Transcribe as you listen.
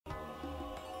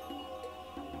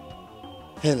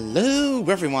Hello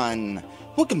everyone!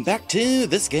 Welcome back to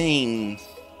this game!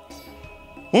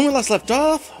 When we last left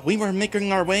off, we were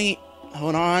making our way...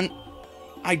 Hold on.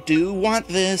 I do want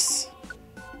this!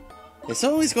 It's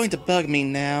always going to bug me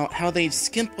now how they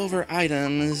skimp over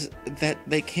items that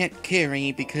they can't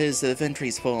carry because the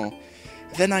inventory's full.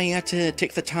 Then I have to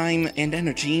take the time and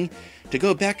energy to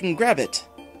go back and grab it.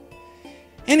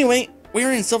 Anyway,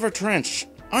 we're in Silver Trench,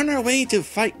 on our way to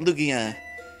fight Lugia.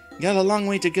 Got a long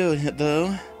way to go,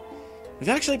 though. We've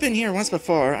actually been here once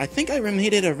before. I think I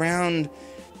made it around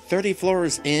 30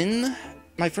 floors in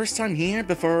my first time here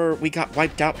before we got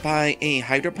wiped out by a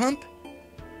hydro pump.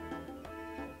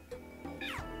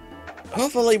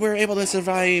 Hopefully we're able to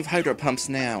survive hydro pumps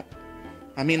now.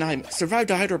 I mean, I survived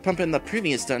a hydro pump in the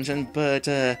previous dungeon, but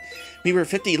we were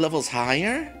 50 levels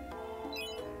higher.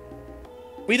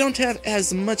 We don't have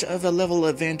as much of a level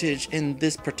advantage in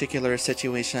this particular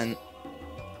situation.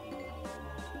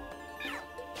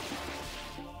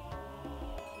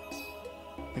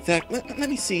 In fact, let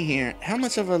me see here. How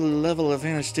much of a level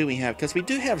advantage do we have? Because we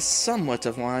do have somewhat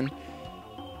of one.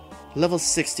 Level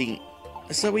 60.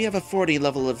 So we have a 40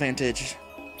 level advantage.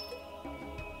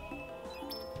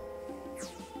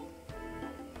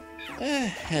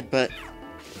 Headbutt.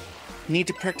 Need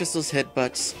to practice those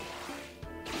headbutts.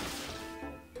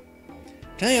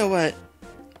 Tell you what.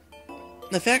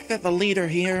 The fact that the leader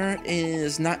here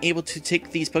is not able to take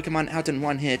these Pokemon out in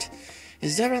one hit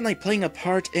is definitely playing a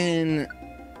part in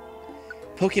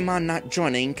Pokemon not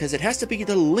joining, because it has to be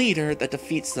the leader that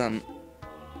defeats them.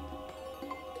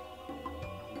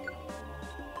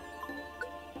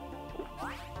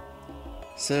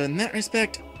 So in that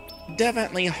respect,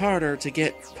 definitely harder to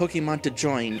get Pokemon to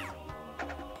join.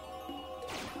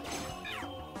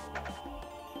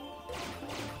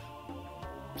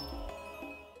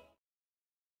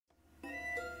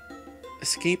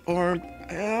 Escape orb?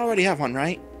 I already have one,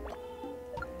 right?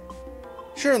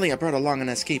 Surely I brought along an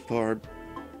escape orb.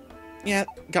 Yeah,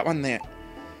 got one there.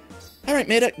 Alright,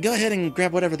 Maida, go ahead and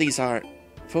grab whatever these are.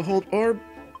 Foothold orb?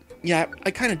 Yeah,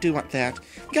 I kind of do want that.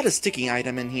 We got a sticky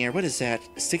item in here. What is that?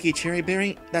 Sticky cherry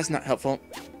berry? That's not helpful.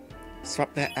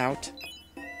 Swap that out.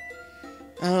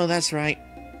 Oh, that's right.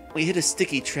 We hit a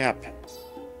sticky trap.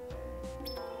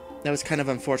 That was kind of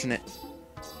unfortunate.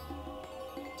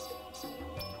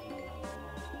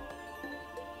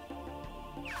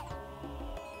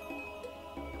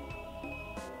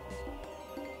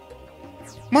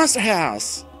 Monster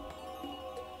House!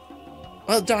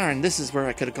 Well, darn, this is where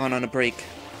I could have gone on a break.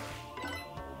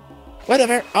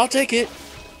 Whatever, I'll take it.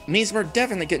 Means we're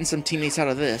definitely getting some teammates out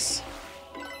of this.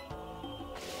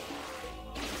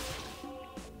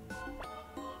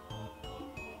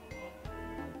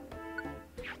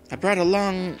 I brought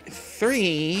along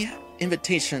 3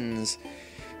 invitations.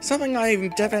 Something I'm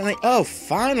definitely... Oh,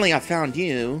 finally I found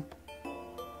you!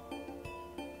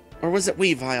 Or was it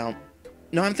Weavile?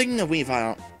 No, I'm thinking of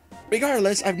Weavile.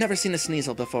 Regardless, I've never seen a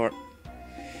Sneasel before.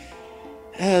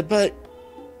 But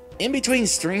in between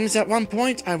streams at one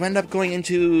point, I wound up going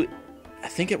into... I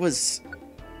think it was...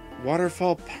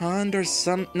 Waterfall Pond or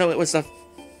some... No, it was a...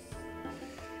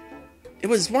 It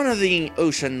was one of the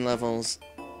ocean levels.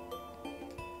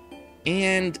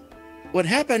 And what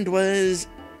happened was...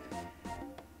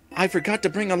 I forgot to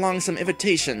bring along some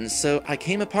invitations, so I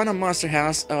came upon a monster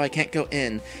house. Oh, I can't go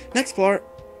in. Next floor...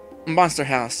 Monster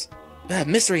house.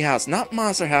 Mystery house, not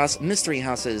monster house, mystery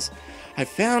houses. I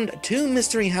found 2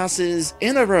 mystery houses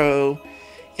in a row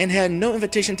and had no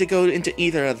invitation to go into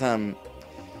either of them.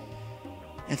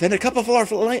 And then a couple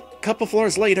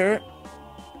floors later,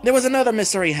 there was another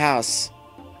mystery house.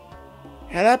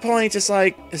 At that point, it's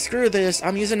like, screw this,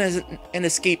 I'm using it as an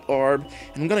escape orb,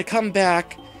 and I'm gonna come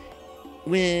back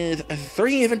with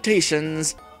 3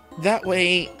 invitations. That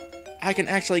way, I can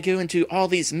actually go into all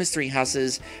these mystery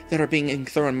houses that are being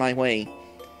thrown my way.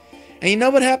 And you know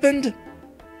what happened?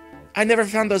 I never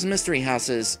found those mystery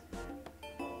houses.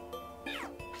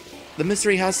 The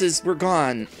mystery houses were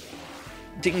gone.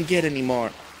 Didn't get any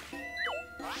more.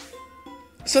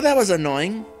 So that was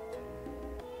annoying.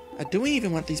 Do we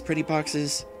even want these pretty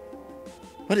boxes?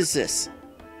 What is this?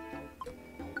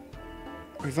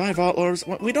 Revive all orbs?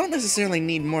 We don't necessarily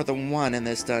need more than 1 in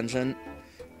this dungeon.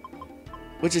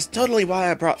 Which is totally why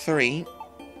I brought 3.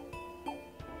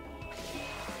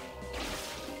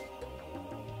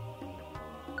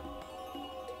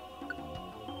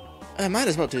 I might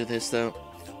as well do this, though.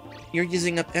 You're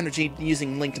using up energy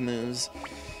using linked moves.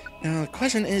 Now, the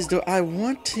question is, do I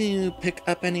want to pick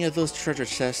up any of those treasure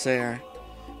chests there?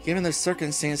 Given the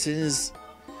circumstances,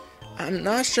 I'm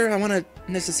not sure I want to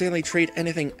necessarily trade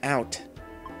anything out.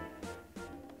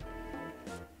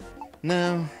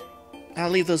 No. I'll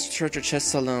leave those treasure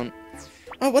chests alone.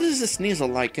 Oh, what is this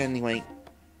Sneasel like anyway?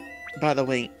 By the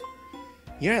way,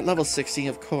 you're at level 60,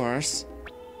 of course.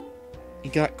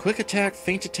 You got quick attack,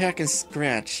 feint attack, and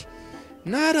scratch.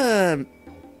 Not a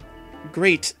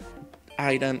great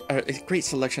item, or a great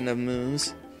selection of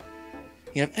moves.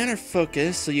 You have inner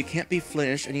focus, so you can't be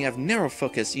flinched, and you have narrow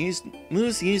focus.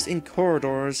 Moves used in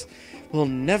corridors will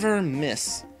never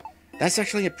miss. That's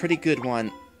actually a pretty good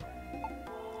one.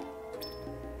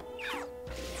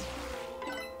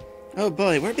 Oh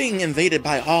boy, we're being invaded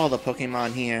by all the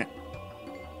Pokemon here.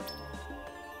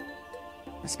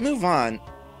 Let's move on.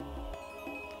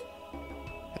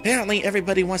 Apparently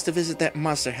everybody wants to visit that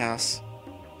monster house.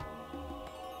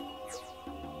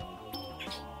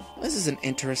 This is an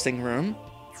interesting room.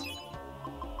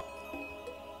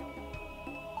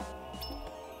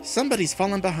 Somebody's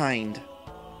fallen behind.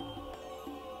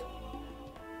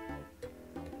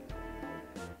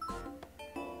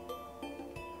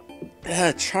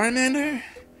 Charmander?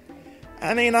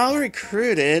 I mean, I'll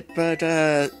recruit it, but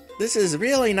this is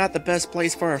really not the best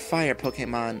place for a fire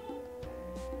Pokemon.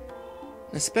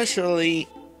 Especially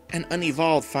an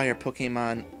unevolved fire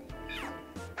Pokemon.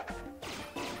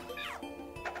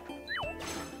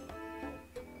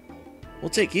 We'll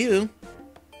take you.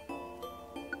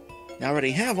 I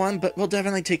already have one, but we'll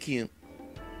definitely take you.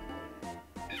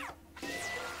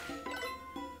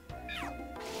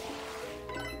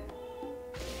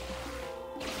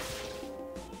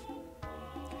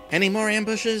 Any more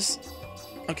ambushes?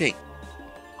 Okay.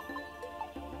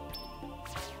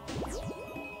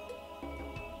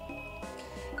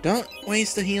 Don't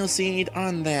waste the heal seed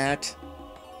on that.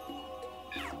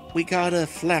 We got a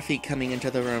Flaffy coming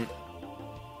into the room.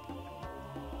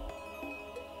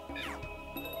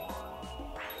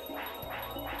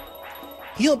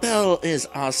 Heal Bell is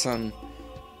awesome.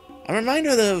 A reminder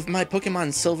of my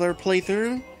Pokemon Silver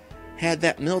playthrough. Had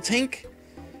that Miltank.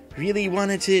 Really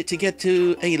wanted to get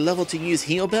to a level to use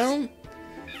Heal Bell.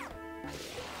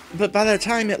 But by the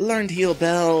time it learned Heal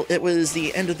Bell, it was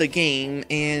the end of the game,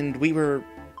 and we were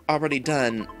already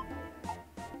done.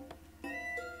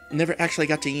 Never actually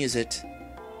got to use it.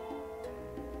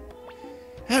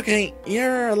 Okay,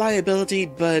 you're a liability,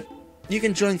 but you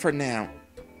can join for now.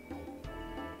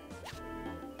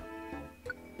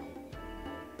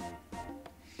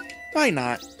 Why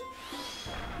not?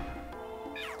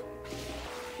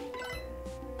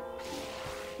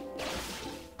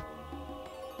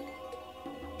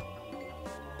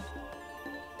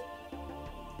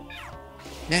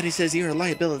 Natty says you're a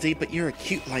liability, but you're a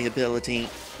cute liability.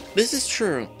 This is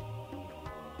true.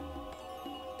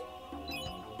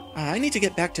 I need to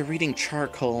get back to reading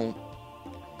Charcoal.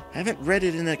 I haven't read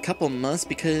it in a couple months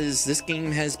because this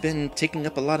game has been taking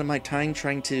up a lot of my time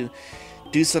trying to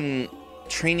do some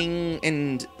training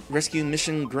and rescue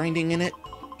mission grinding in it.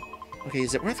 Okay,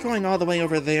 is it worth going all the way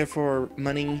over there for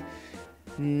money?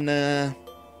 Nah.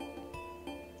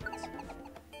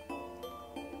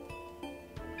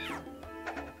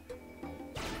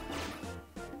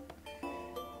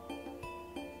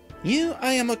 You,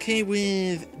 I am okay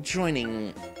with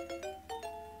joining.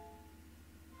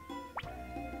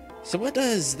 So what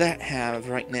does that have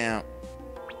right now?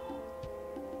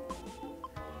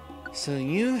 So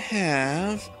you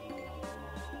have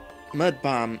Mud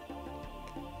Bomb.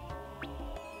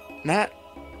 Not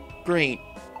great.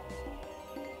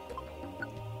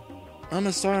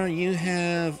 Omastar, you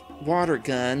have Water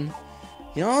Gun.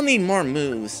 You all need more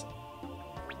moves.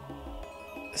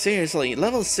 Seriously,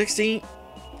 level 60?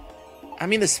 I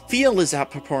mean, this field is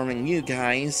outperforming you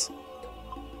guys.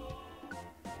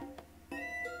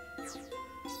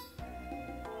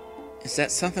 Is that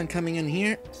something coming in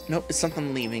here? Nope, it's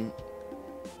something leaving.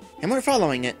 And we're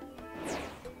following it.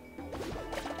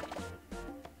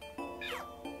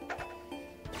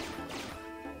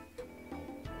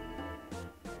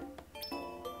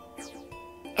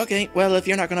 Okay, well, if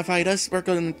you're not gonna fight us, we're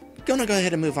gonna go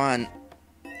ahead and move on.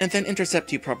 And then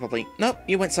intercept you, probably. Nope,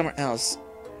 you went somewhere else.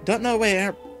 Don't know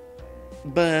where,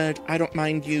 but I don't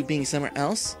mind you being somewhere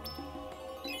else.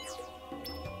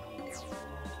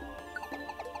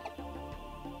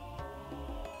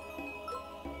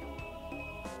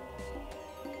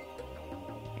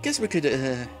 I guess we could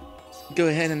go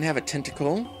ahead and have a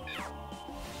tentacle.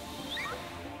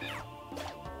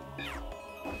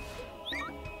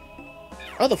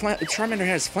 Oh, the Charmander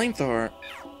has Flamethrower.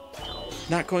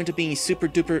 Not going to be super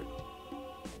duper...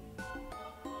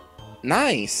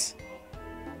 Nice!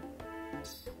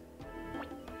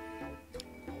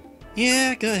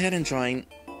 Yeah, go ahead and join.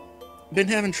 Been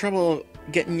having trouble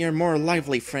getting your more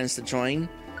lively friends to join.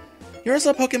 You're also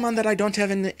a Pokemon that I don't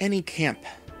have in any camp.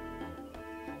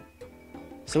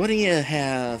 So what do you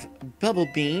have? Bubble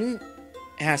Beam,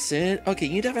 Acid. Okay,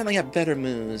 you definitely have better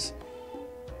moves.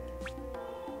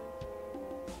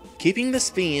 Keeping the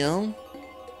Spiel.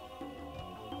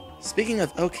 Speaking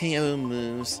of OKO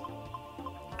moves,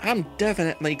 I'm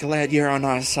definitely glad you're on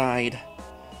our side.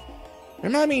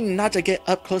 Remind me not to get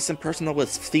up close and personal with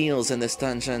Spiels in this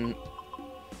dungeon.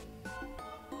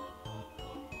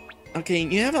 Okay,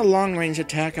 you have a long-range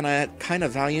attack, and I kind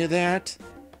of value that.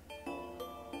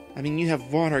 I mean, you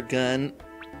have Water Gun.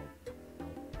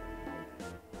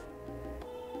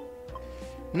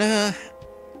 Nah.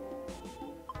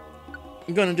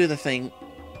 I'm gonna do the thing.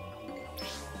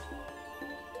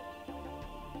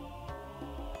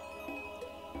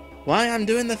 Why I'm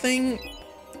doing the thing?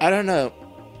 I don't know.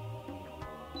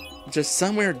 Just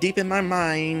somewhere deep in my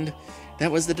mind,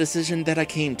 that was the decision that I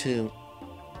came to.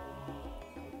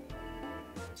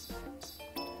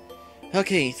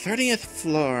 Okay, 30th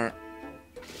floor.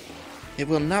 It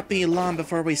will not be long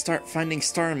before we start finding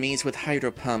Starmies with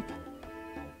Hydro Pump.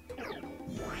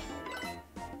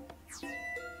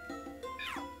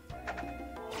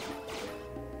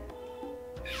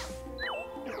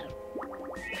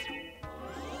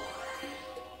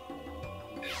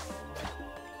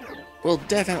 We'll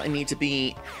definitely need to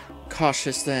be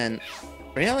cautious then.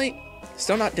 Really?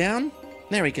 Still not down?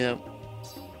 There we go.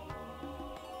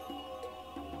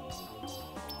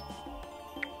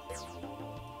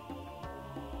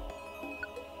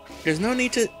 There's no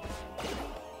need to...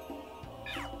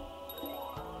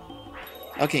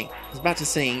 Okay, I was about to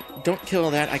say, don't kill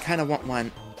that, I kinda want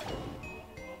one.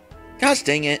 Gosh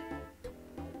dang it!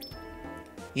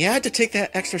 You had to take that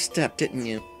extra step, didn't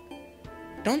you?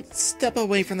 Don't step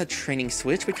away from the training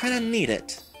switch, we kinda need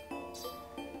it.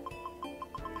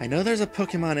 I know there's a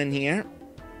Pokemon in here.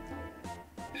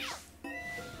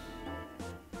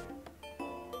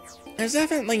 There's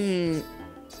definitely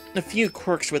a few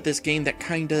quirks with this game that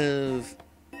kind of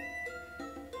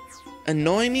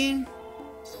annoy me,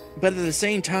 but at the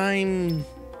same time,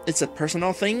 it's a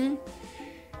personal thing.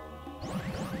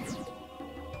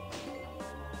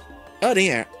 Oh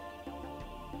dear.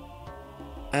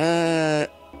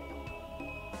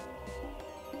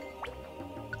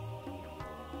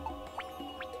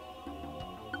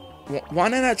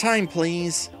 One at a time,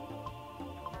 please.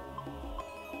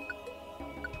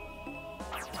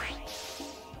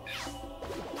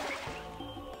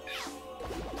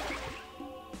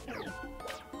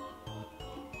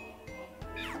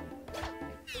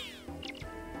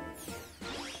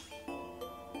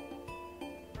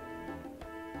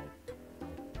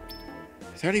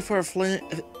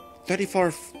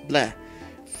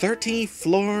 Thirty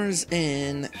floors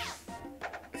in.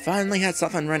 Finally had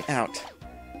something run out.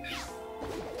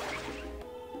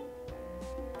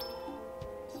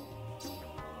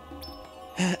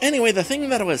 Anyway, the thing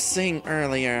that I was saying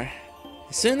earlier,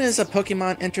 as soon as a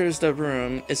Pokemon enters the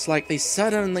room, it's like they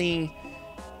suddenly...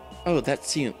 Oh,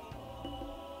 that's you.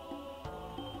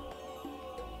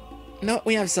 No,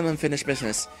 we have some unfinished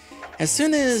business. As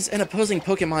soon as an opposing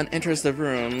Pokemon enters the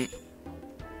room,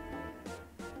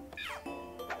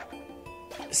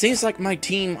 seems like my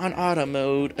team on auto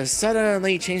mode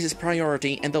suddenly changes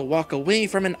priority and they'll walk away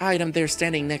from an item they're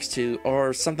standing next to,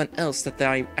 or something else that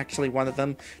I actually wanted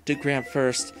them to grab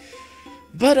first.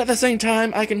 But at the same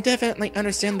time, I can definitely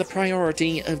understand the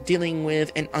priority of dealing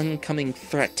with an oncoming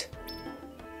threat.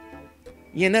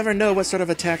 You never know what sort of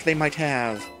attack they might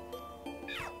have.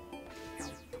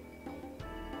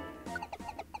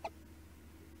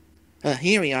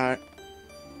 Here we are.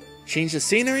 Change the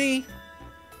scenery,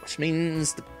 which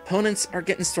means the opponents are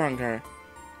getting stronger.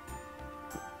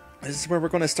 This is where we're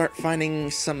going to start finding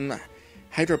some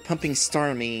hydro-pumping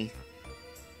Starmie.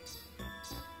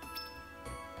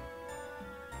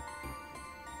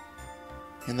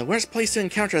 And the worst place to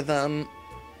encounter them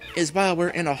is while we're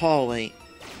in a hallway.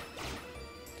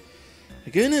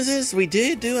 The good news is we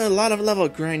did do a lot of level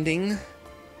grinding.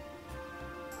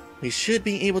 We should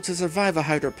be able to survive a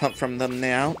hydro pump from them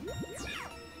now.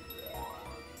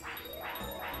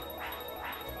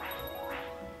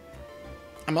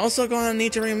 I'm also going to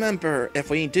need to remember, if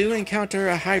we do encounter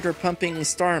a hydro pumping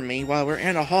Starmie while we're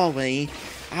in a hallway,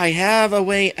 I have a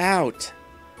way out.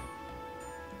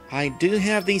 I do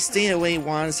have these stay-away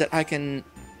wands that I can...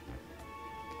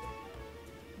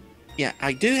 Yeah,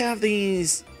 I do have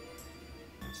these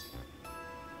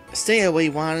stay-away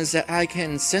wands that I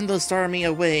can send those Starmie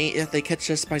away if they catch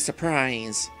us by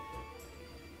surprise.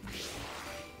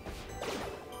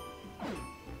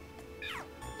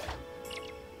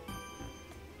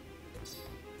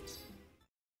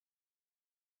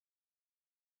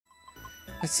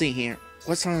 Let's see here.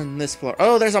 What's on this floor?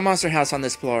 Oh, there's a monster house on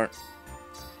this floor.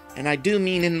 And I do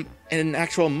mean in an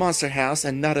actual monster house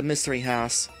and not a mystery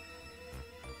house.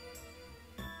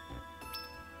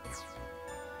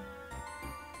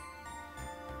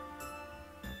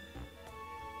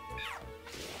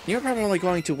 You're probably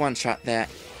going to one-shot that.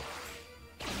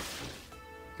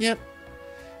 Yep.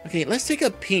 Okay, let's take a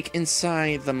peek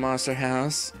inside the monster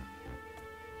house.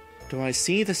 Do I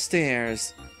see the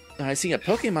stairs? I see a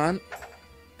Pokemon.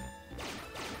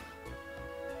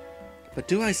 But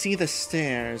do I see the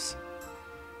stairs?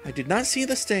 I did not see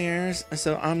the stairs,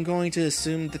 so I'm going to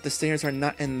assume that the stairs are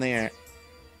not in there.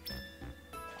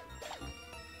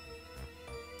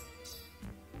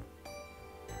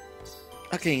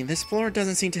 Okay, this floor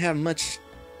doesn't seem to have much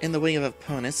in the way of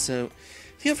opponents, so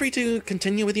feel free to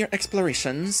continue with your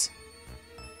explorations.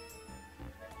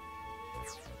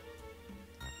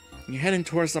 You're heading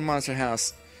towards the monster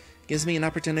house. Gives me an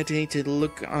opportunity to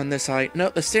look on this side. No,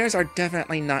 the stairs are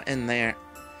definitely not in there.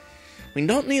 We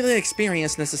don't need the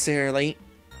experience necessarily,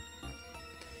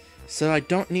 so I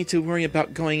don't need to worry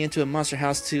about going into a monster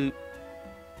house to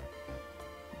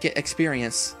get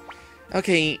experience.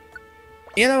 Okay,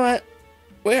 you know what?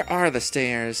 Where are the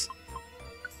stairs?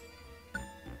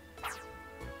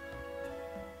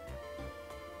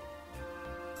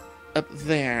 Up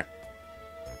there.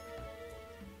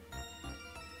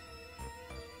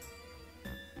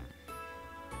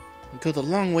 Go the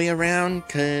long way around,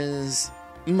 cause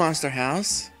monster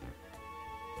house.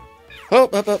 Oh,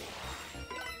 up.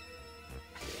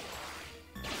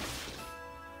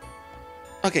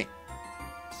 Okay.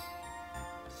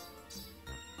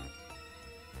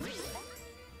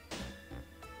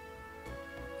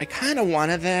 I kinda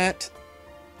wanted that.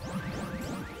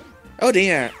 Oh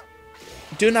dear.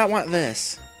 Do not want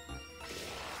this.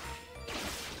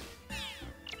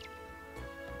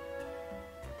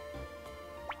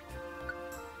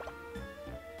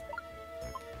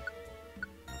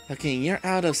 Okay, you're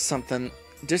out of something.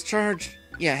 Discharge?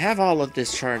 Yeah, have all of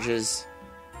discharges.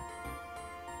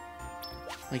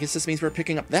 I guess this means we're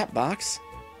picking up that box.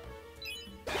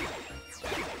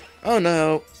 Oh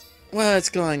no. What's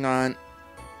going on?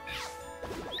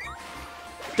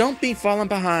 Don't be falling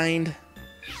behind.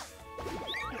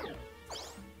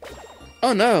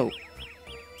 Oh no.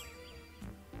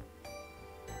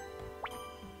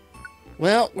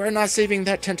 Well, we're not saving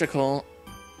that tentacle.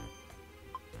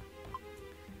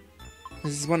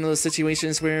 This is one of those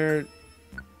situations where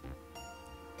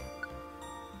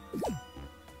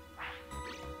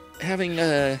having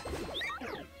a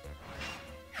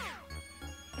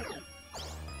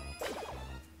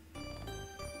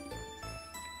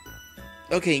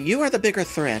okay, you are the bigger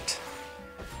threat.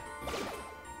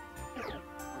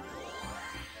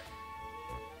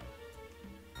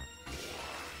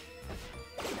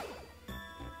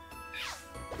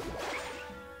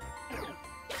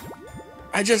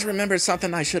 I just remembered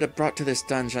something I should have brought to this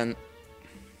dungeon.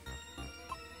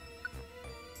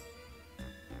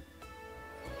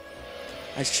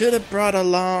 I should have brought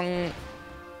along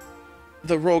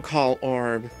the roll call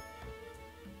orb.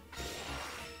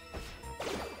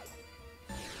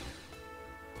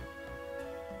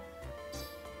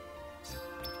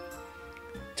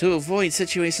 To avoid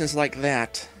situations like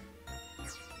that.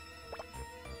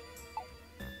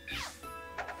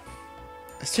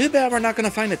 It's too bad we're not going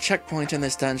to find a checkpoint in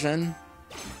this dungeon.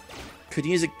 Could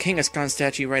use a Kangaskhan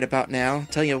statue right about now,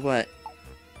 tell you what.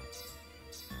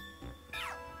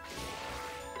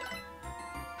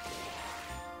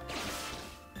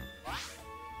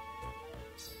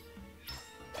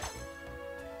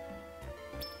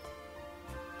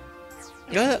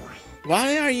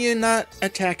 Why are you not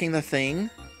attacking the thing?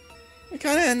 We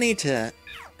kinda need to.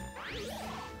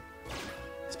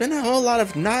 There's been a whole lot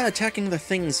of not attacking the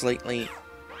things lately.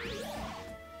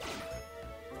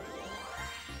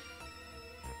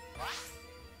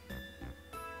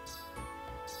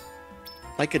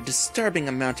 Like a disturbing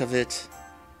amount of it.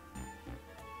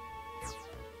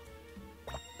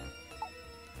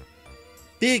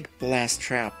 Big blast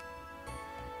trap.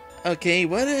 Okay,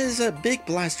 what is a big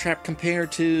blast trap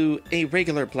compared to a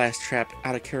regular blast trap,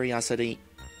 out of curiosity?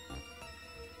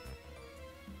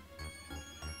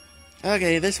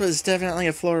 Okay, this was definitely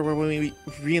a floor where we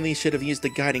really should have used the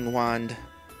guiding wand.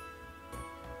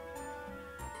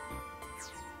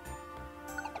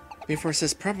 Before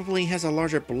says probably has a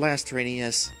larger blast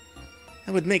radius.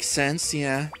 That would make sense,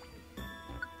 yeah.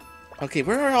 Okay,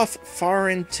 we're off far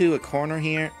into a corner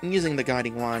here. I'm using the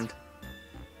guiding wand.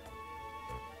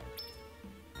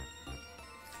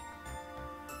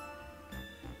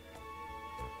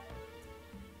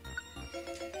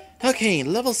 Okay,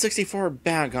 level 64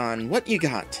 Bagon, what you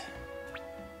got?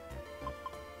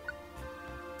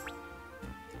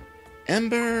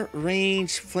 Ember,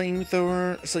 Rage,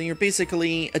 Flamethrower, so you're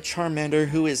basically a Charmander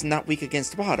who is not weak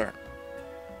against water.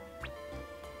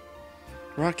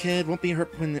 Rockhead won't be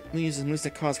hurt when it uses moves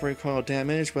that cause recoil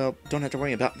damage. Well, don't have to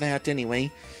worry about that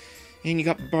anyway. And you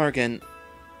got Bargain.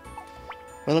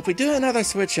 Well, if we do another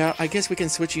switch out, I guess we can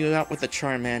switch you out with the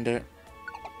Charmander.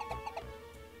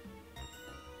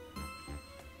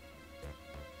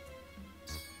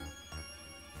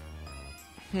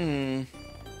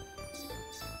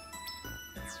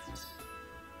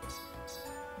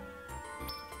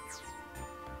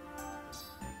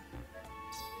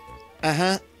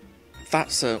 Uh-huh.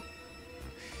 Thought so.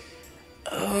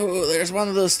 Oh, there's one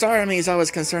of those Starmies I was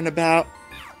concerned about.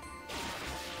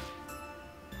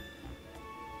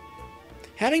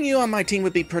 Having you on my team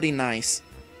would be pretty nice.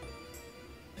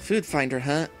 Food finder,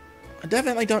 huh? I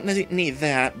definitely don't need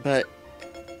that, but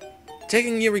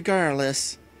taking you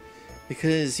regardless,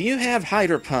 because you have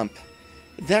Hydro Pump.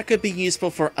 That could be useful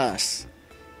for us.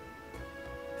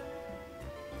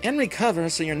 And Recover,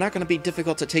 so you're not going to be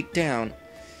difficult to take down.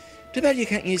 Too bad you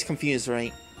can't use Confuse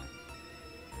Ray.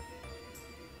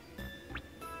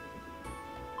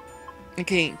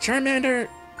 Okay, Charmander,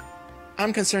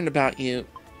 I'm concerned about you.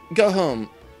 Go home.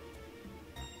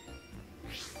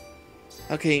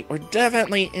 Okay, we're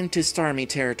definitely into Starmie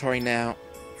territory now.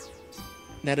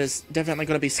 That is definitely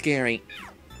going to be scary.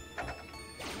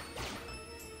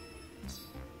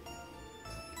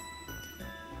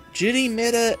 Judy,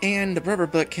 Mida, and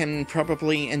Rubberbook can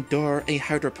probably endure a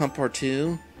Hydro Pump or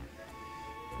two.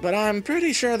 But I'm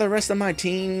pretty sure the rest of my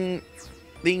team,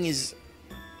 these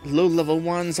low-level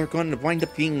ones, are going to wind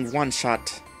up being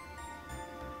one-shot.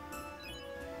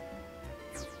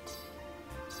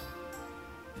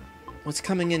 What's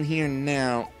coming in here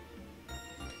now?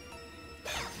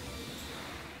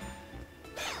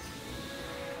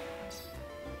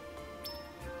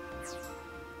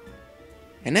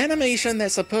 An animation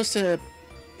that's supposed to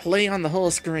play on the whole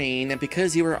screen, and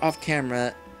because you were off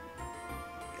camera,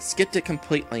 skipped it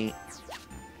completely.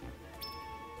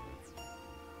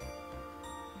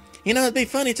 You know, it'd be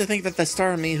funny to think that the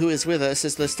Starmie who is with us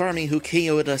is the Starmie who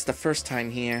KO'd us the first time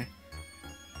here.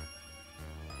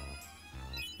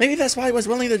 Maybe that's why I was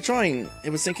willing to join.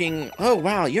 It was thinking, oh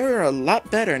wow, you're a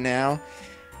lot better now.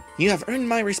 You have earned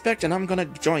my respect and I'm gonna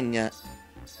join ya.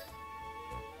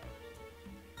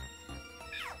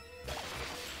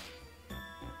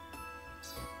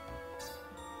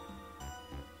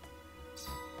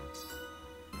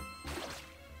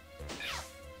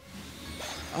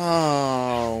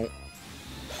 Oh.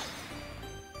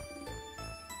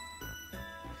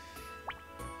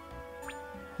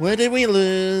 What did we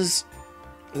lose?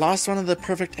 Lost one of the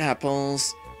perfect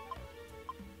apples.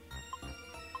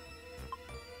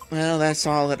 Well, that's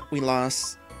all that we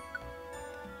lost.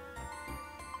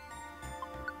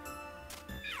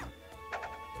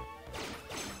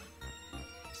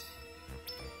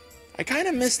 I kind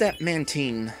of miss that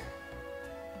Mantine.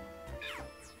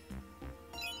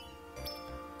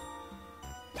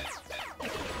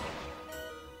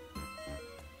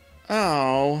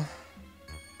 Oh.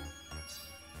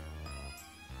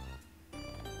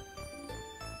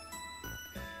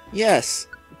 Yes,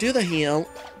 do the heal.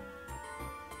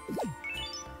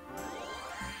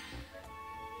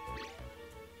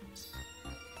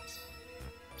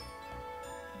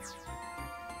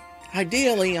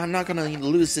 Ideally, I'm not gonna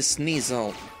lose this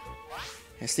Sneasel.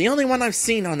 It's the only one I've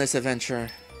seen on this adventure.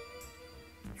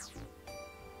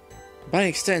 By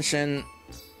extension,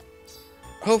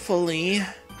 hopefully,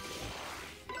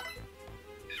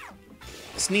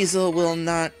 Sneasel will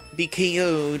not be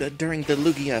KO'd during the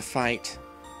Lugia fight.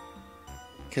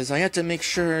 Because I have to make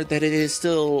sure that it is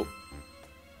still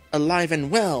alive and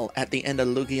well at the end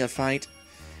of the Lugia fight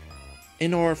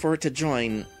in order for it to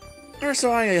join. Or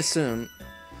so I assume.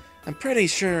 I'm pretty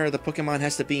sure the Pokemon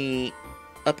has to be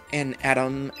up and at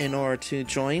 'em in order to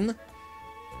join.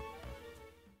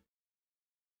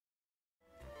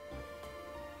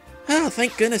 Oh,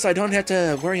 thank goodness I don't have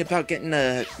to worry about getting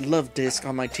a love disc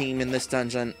on my team in this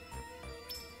dungeon.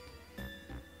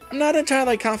 I'm not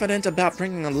entirely confident about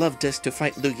bringing a love disc to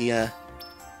fight Lugia.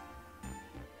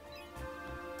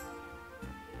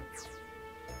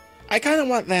 I kinda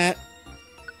want that.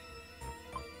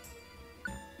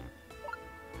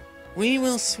 We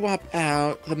will swap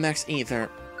out the Max Ether.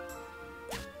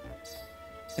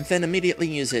 And then immediately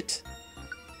use it.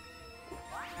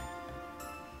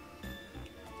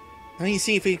 Let me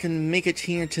see if we can make it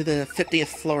here to the 50th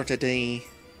floor today.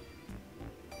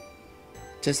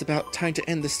 Just about time to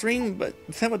end the stream, but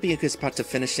that would be a good spot to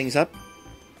finish things up.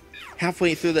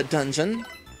 Halfway through the dungeon.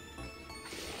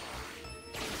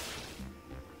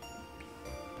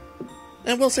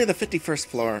 And we'll say the 51st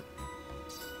floor.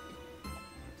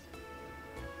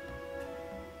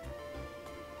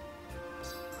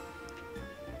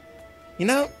 You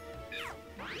know,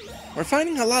 we're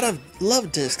finding a lot of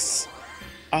love discs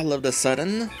all of a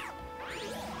sudden.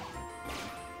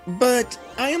 But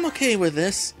I am okay with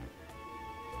this.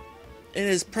 It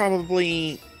is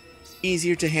probably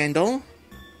easier to handle.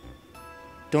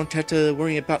 Don't have to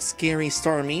worry about scary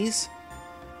Starmies.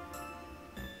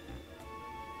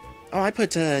 Oh, I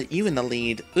put you in the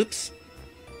lead. Oops.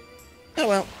 Oh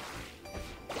well.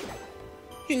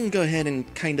 You can go ahead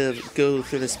and kind of go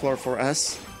through this floor for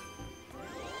us.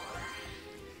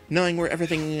 Knowing where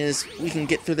everything is, we can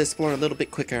get through this floor a little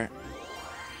bit quicker.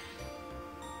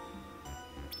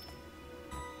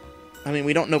 I mean,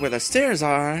 we don't know where the stairs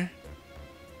are.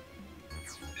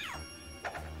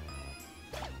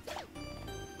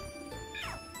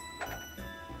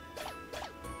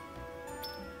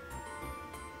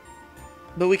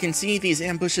 But we can see these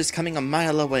ambushes coming a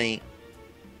mile away.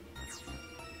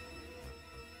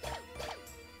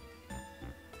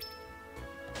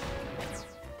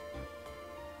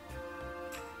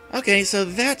 Okay, so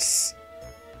that's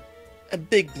a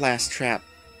big blast trap.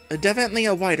 Definitely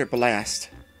a wider blast.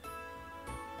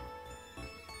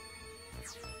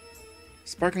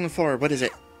 Sparkling floor, what is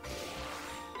it?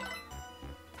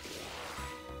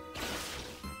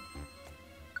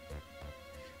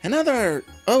 Another...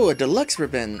 oh, a deluxe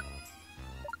ribbon.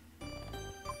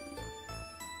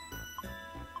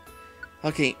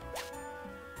 Okay.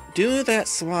 Do that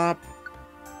swap.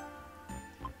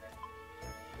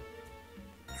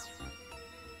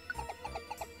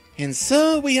 And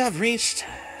so we have reached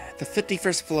the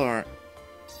 51st floor.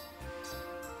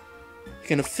 We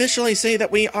can officially say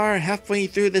that we are halfway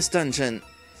through this dungeon.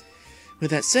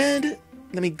 With that said,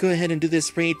 let me go ahead and do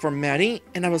this raid for Maddie,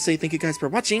 and I will say thank you guys for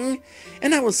watching,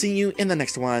 and I will see you in the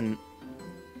next one.